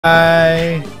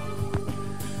Xiao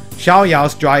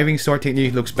Yao's driving sword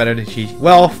technique looks better than Chi.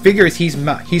 Well, figures he's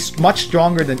much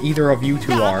stronger than either of you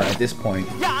two are at this point.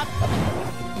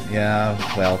 Yeah,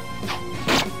 well,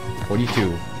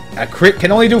 42. A crit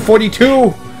can only do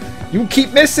 42. You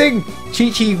keep missing.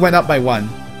 Chi went up by 1.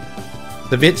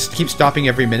 The vids keep stopping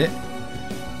every minute.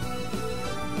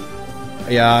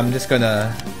 Yeah, I'm just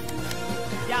gonna.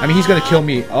 I mean, he's gonna kill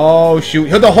me. Oh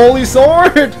shoot! The holy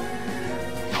sword.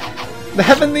 The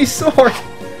heavenly sword!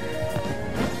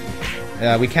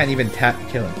 We can't even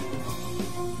kill him.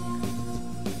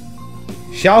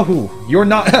 Xiaohu, you're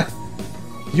not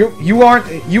you aren't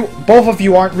both of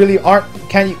you aren't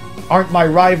my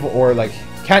rival, or like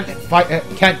can't fight,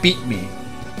 can't beat me.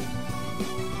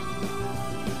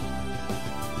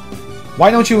 Why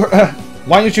don't you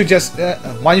just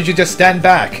stand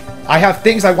back? I have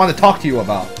things I want to talk to you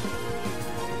about.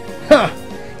 Huh.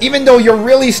 Even though you're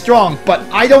really strong, but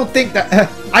I don't think that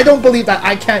I don't believe that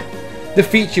I can't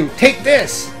defeat you. Take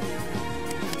this.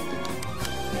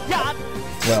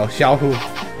 Well, Xiaohu,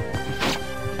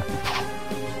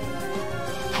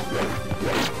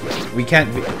 we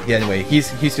can't. Yeah, anyway, he's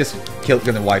just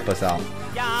gonna wipe us out.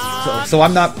 So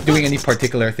I'm not doing any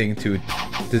particular thing to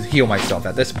heal myself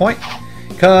at this point,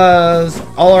 cause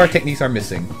all our techniques are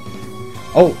missing.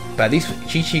 Oh, but at least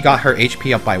Chi got her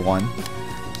HP up by 1.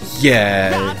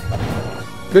 Yeah.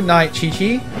 Good night,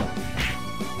 Chi.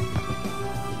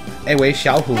 Anyway,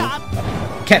 Xiaohu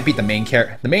can't beat the main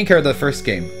character. The main character of the first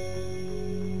game.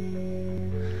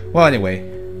 Well, anyway.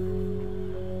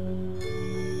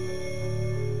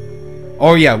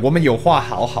 Oh yeah, 我们有话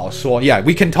好好说. Yeah,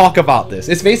 we can talk about this.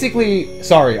 It's basically,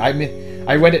 sorry, I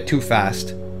read it too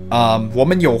fast. 我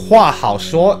们有话好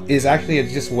说 is actually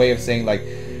just a way of saying like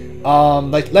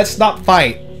let's not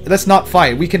fight. Let's not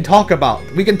fight. We can talk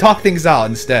things out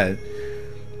instead.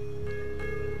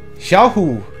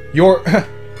 Xiaohu,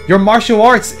 your martial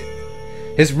arts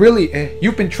is really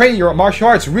you've been training your martial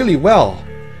arts really well.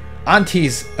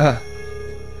 Auntie's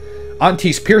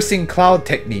piercing cloud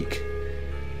technique.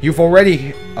 You've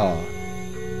already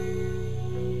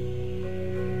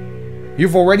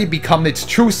become its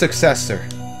true successor.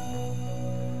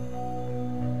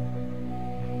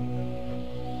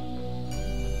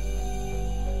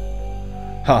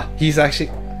 Huh, he's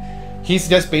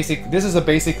just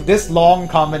this long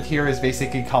comment here is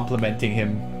basically complimenting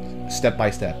him step by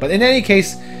step. But in any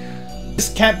case, this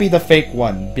can't be the fake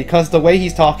one, because the way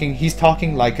he's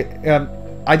talking like,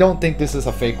 I don't think this is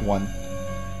a fake one.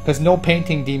 Because no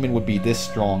painting demon would be this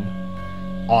strong,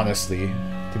 honestly,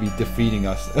 to be defeating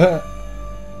us.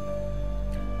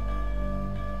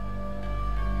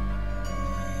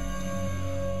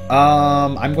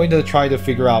 I'm going to try to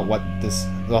figure out what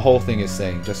the whole thing is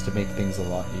saying, just to make things a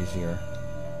lot easier.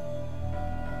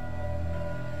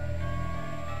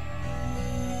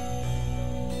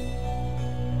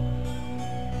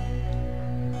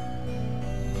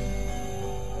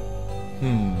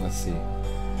 Let's see.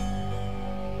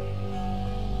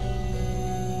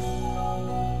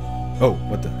 Oh,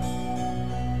 what the?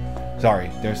 Sorry,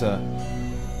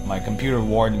 my computer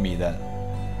warned me that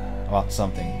about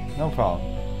something. No problem.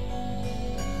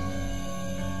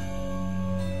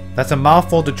 That's a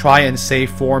mouthful to try and say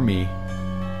for me.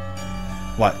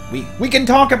 What? We can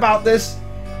talk about this.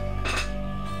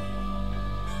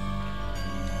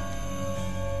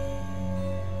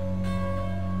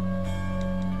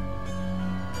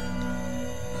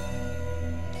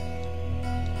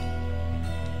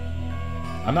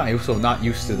 I'm also not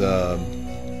used to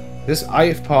this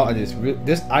iPad is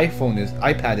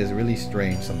really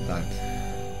strange sometimes.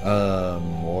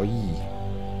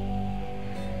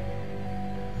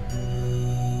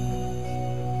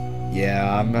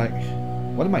 Yeah, I'm like,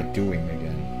 what am I doing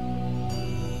again?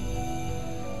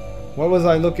 What was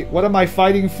I looking? What am I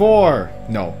fighting for?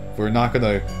 No, we're not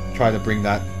gonna try to bring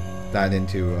that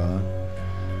into.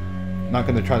 Not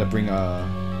gonna try to bring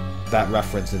that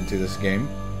reference into this game.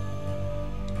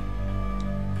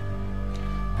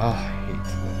 Oh,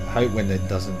 I hate when it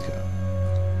doesn't.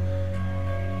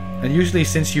 And usually,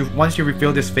 once you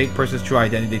reveal this fake person's true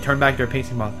identity, they turn back their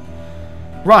painting mouth.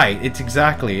 Right, it's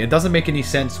exactly. It doesn't make any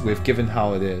sense given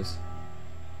how it is.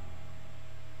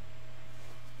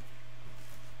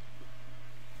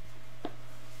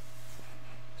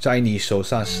在你手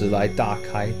上时来大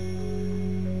开.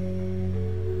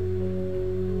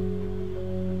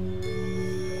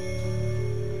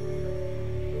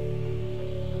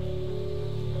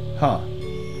 Huh.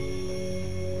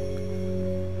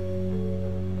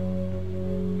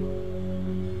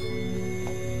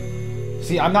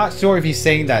 See, I'm not sure if he's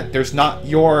saying that there's not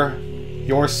your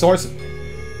source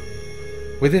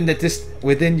within the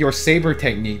within your saber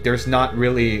technique, there's not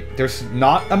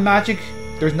a magic.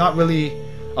 There's not really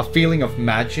a feeling of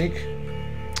magic.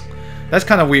 That's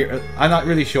kind of weird. I'm not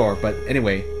really sure, but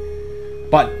anyway.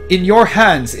 But in your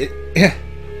hands, it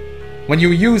when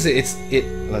you use it,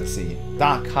 let's see,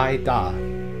 da kai da.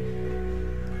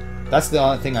 That's the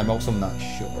only thing I'm also not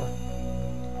sure.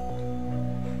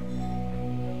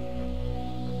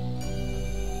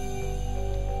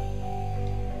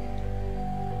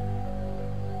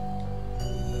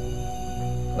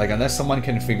 Like, unless someone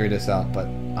can figure this out, but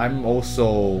I'm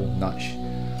also not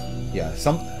yeah,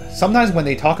 sometimes when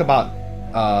they talk about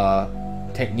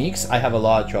techniques, I have a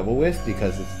lot of trouble with,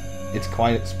 because it's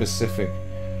quite specific.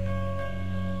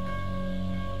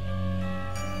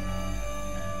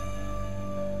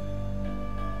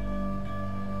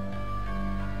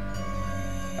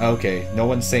 Okay, no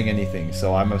one's saying anything,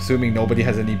 so I'm assuming nobody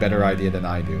has any better idea than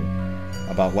I do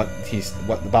about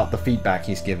about the feedback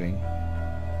he's giving.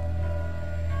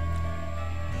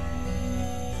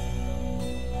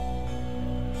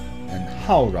 And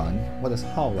Haoran, what does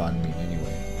Haoran mean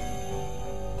anyway?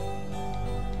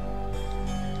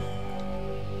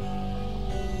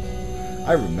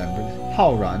 I remembered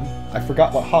Haoran. I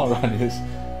forgot what Haoran is.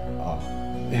 Oh,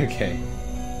 okay.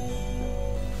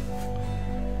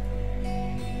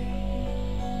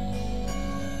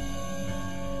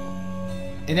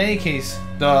 In any case,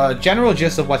 the general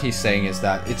gist of what he's saying is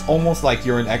that it's almost like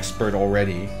you're an expert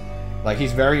already. Like,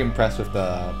 he's very impressed with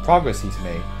the progress he's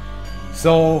made.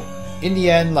 So, in the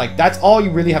end, like, that's all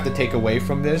you really have to take away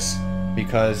from this,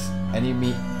 because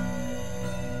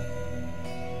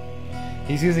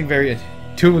he's using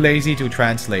too lazy to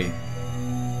translate.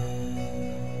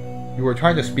 You were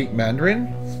trying to speak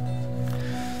Mandarin?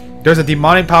 There's a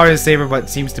demonic power in the saber, but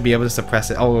seems to be able to suppress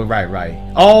it. Oh, right.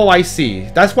 Oh, I see.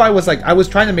 That's why I was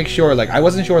trying to make sure, like, I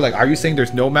wasn't sure, like, are you saying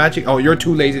there's no magic? Oh, you're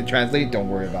too lazy to translate? Don't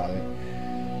worry about it.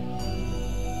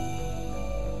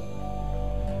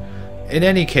 In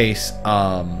any case,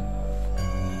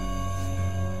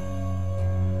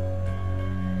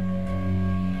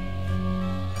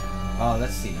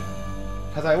 let's see.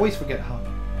 Because I always forget how...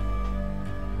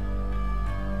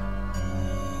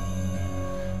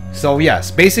 So yes,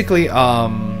 basically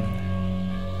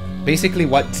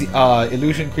what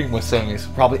Illusion Cream was saying is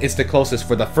it's the closest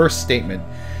for the first statement.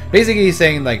 Basically, he's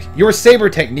saying, like, your saber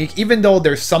technique, even though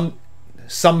there's some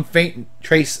faint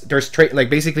trace, like,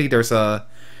 basically there's a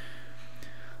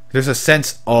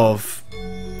sense of,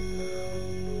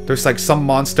 there's like some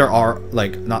monster R,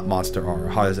 like, not monster R,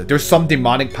 how is it? There's some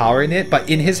demonic power in it, but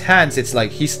in his hands, it's like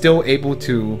he's still able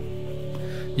to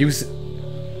use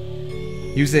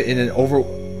it in an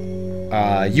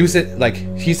he's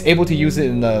able to use it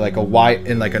in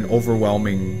an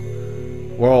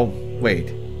overwhelming, well, wait,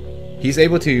 he's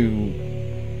able to,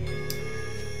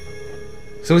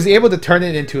 so he's able to turn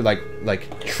it into like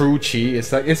true chi. It's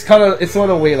sort of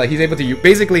a way, like, he's able to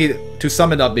basically, to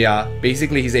sum it up, yeah,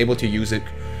 basically he's able to use it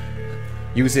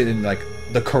in like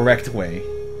the correct way,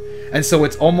 and so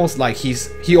it's almost like he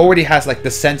already has like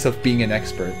the sense of being an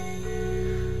expert.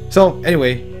 So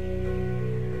anyway.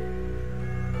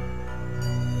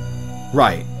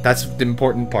 Right, that's the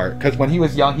important part. Because when he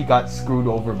was young, he got screwed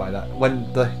over by that. When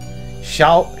the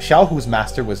Xiao Hu's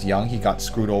master was young, he got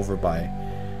screwed over by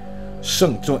the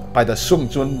Sheng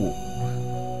Zunwu.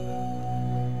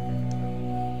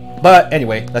 But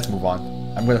anyway, let's move on.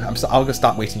 I'm gonna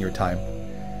stop wasting your time.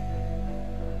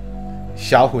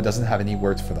 Xiao Hu doesn't have any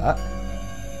words for that.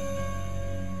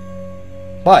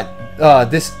 But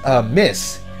this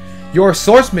miss, your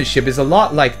swordsmanship is a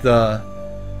lot like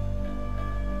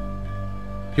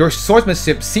your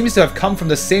swordsmanship seems to have come from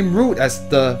the same root as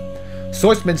the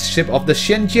swordsmanship of the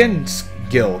Shenzhen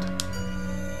guild.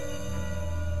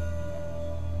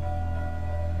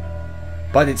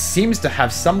 But it seems to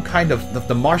have some kind of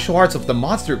the martial arts of the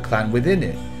monster clan within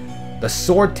it. The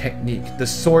sword technique, the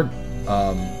sword,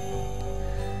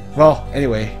 well,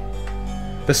 anyway,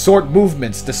 the sword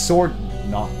movements, the sword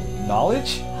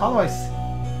knowledge? How do I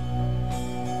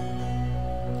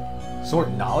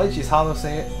sword knowledge is how to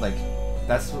say it, like,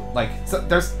 that's like, so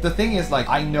there's the thing is, like,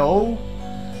 I know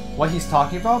what he's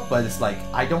talking about, but it's like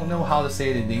I don't know how to say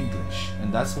it in English,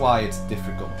 and that's why it's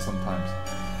difficult sometimes,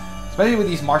 especially with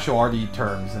these martial arty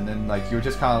terms. And then, like, you're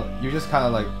just kind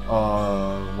of like,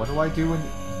 what do I do?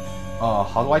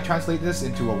 How do I translate this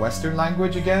into a Western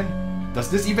language again? Does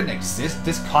this even exist?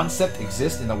 This concept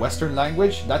exist in a Western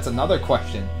language? That's another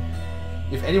question.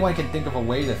 If anyone can think of a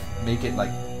way to make it,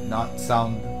 like, not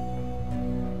sound,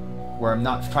 where I'm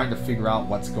not trying to figure out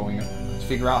what's going on,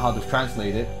 figure out how to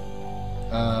translate it,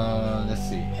 Let's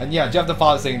see. And yeah, Jeff the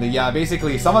Father saying that, yeah,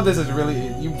 basically some of this is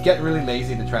really, you get really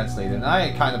lazy to translate it, and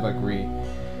I kind of agree.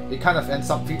 It kind of ends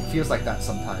up, feels like that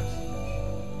sometimes.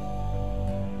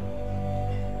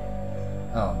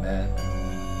 Oh man.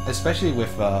 Especially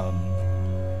with, I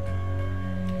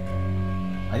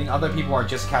think other people are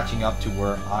just catching up to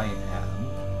where I am.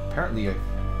 Apparently,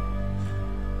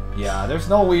 yeah, there's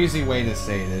no easy way to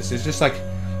say this. It's just like,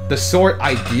 the sword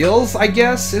ideals, I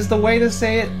guess, is the way to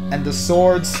say it, and the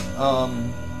swords, the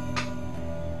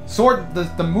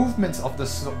movements of the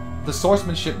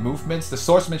swordsmanship movements, the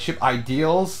swordsmanship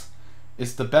ideals,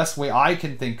 is the best way I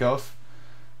can think of,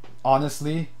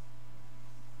 honestly.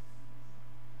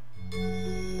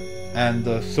 And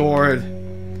the sword,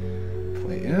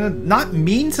 not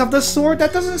means of the sword.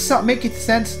 That doesn't make it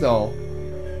sense though.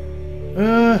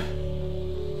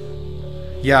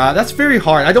 Yeah, that's very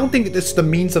hard. I don't think it's the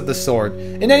means of the sword.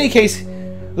 In any case,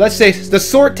 let's say the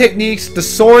sword techniques,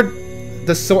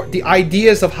 the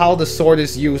ideas of how the sword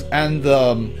is used, and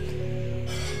the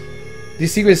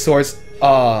secret swords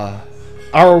are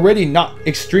already not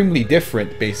extremely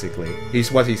different. Basically,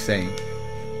 is what he's saying.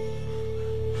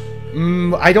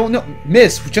 I don't know,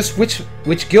 Miss. Just which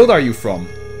guild are you from?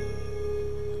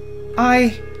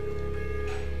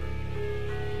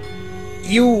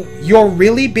 You're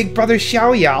really Big Brother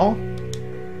Xiao Yao?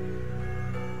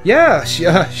 Yeah,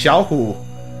 Xiao Hu.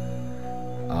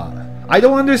 I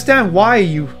don't understand why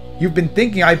you've been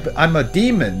thinking I'm a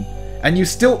demon, and you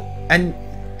still and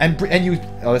you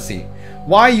let's see,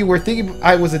 why you were thinking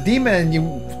I was a demon and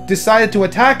you decided to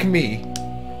attack me.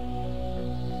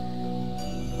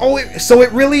 Oh, so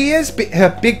it really is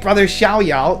Big Brother Xiao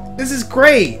Yao. This is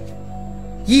great.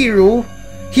 Yiru,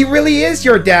 he really is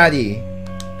your daddy.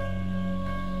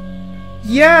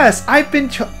 Yes,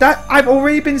 I've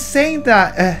already been saying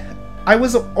that. I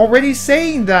was already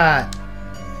saying that.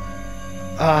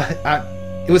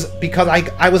 It was because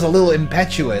I was a little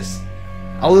impetuous,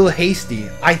 a little hasty.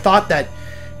 I thought that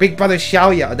Big Brother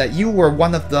Xiaoya, that you were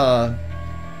one of the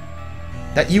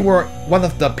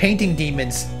painting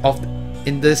demons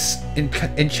in this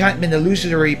enchantment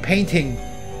illusory painting.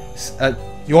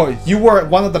 You were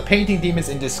one of the painting demons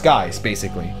in disguise,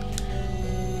 basically.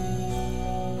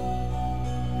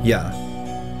 Yeah,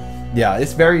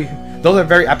 those are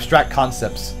very abstract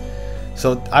concepts,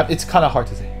 so it's kind of hard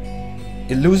to say.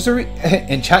 Illusory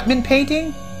enchantment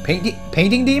painting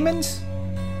demons.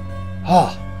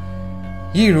 Ah,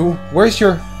 Yiru, where's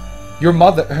your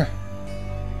mother?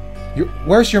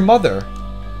 Where's your mother?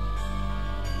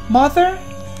 Mother?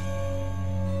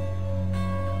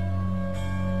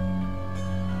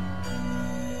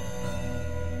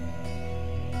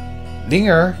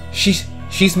 Linger, she's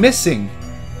missing.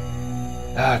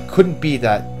 Couldn't be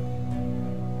that.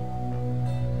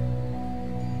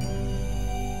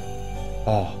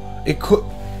 Oh, it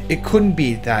couldn't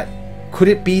be that. Could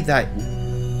it be that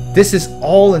this is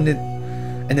all an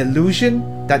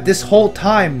illusion? That this whole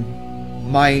time,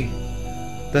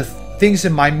 the things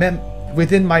in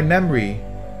within my memory,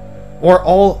 were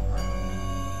all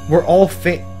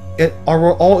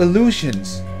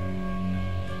illusions.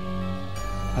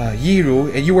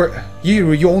 Yiru,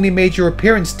 you only made your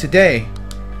appearance today.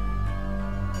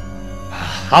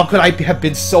 How could I have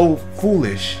been so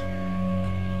foolish?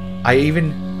 I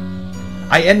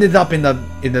ended up in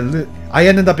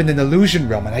an illusion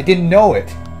realm and I didn't know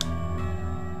it.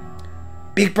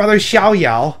 Big Brother Xiao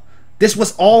Yao, this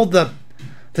was all the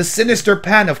sinister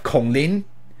plan of Kong Lin.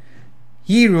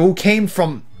 Yiru came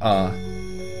from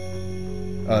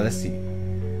let's see.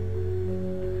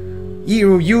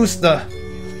 Yiru used the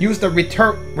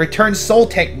return soul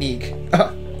technique,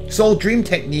 soul dream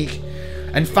technique,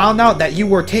 and found out that you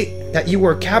were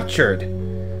captured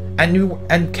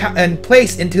and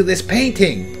placed into this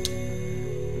painting.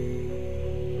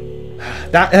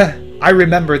 That I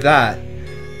remember that.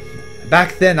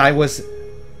 Back then I was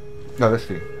let's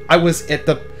see. I was at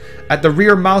the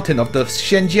rear mountain of the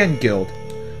Shenzhen Guild,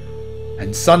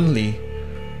 and suddenly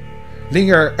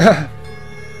Linger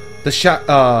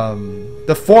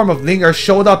the form of Linger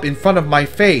showed up in front of my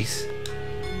face.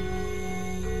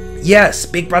 Yes,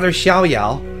 Big Brother Xiao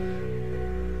Yao.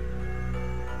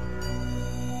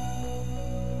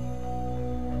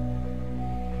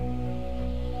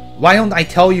 Why don't I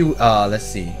tell you, let's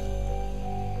see.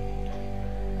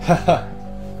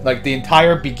 Like the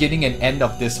entire beginning and end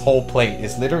of this whole plate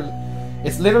is literally,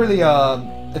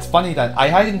 it's funny that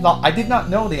I did not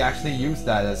know they actually used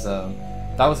that as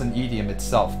that was an idiom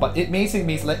itself, but it basically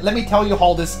means let me tell you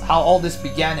how all this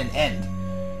began and end,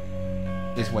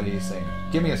 is what he's saying.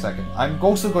 Give me a second. I'm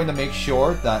also going to make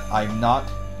sure that I'm not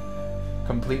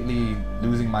completely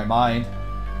losing my mind.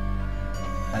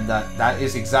 And that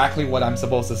is exactly what I'm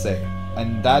supposed to say.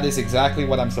 And that is exactly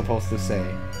what I'm supposed to say.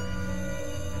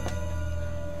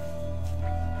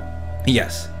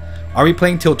 Yes. Are we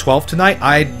playing till 12 tonight?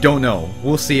 I don't know.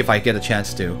 We'll see if I get a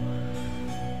chance to.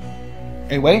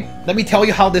 Anyway, let me tell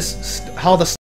you how the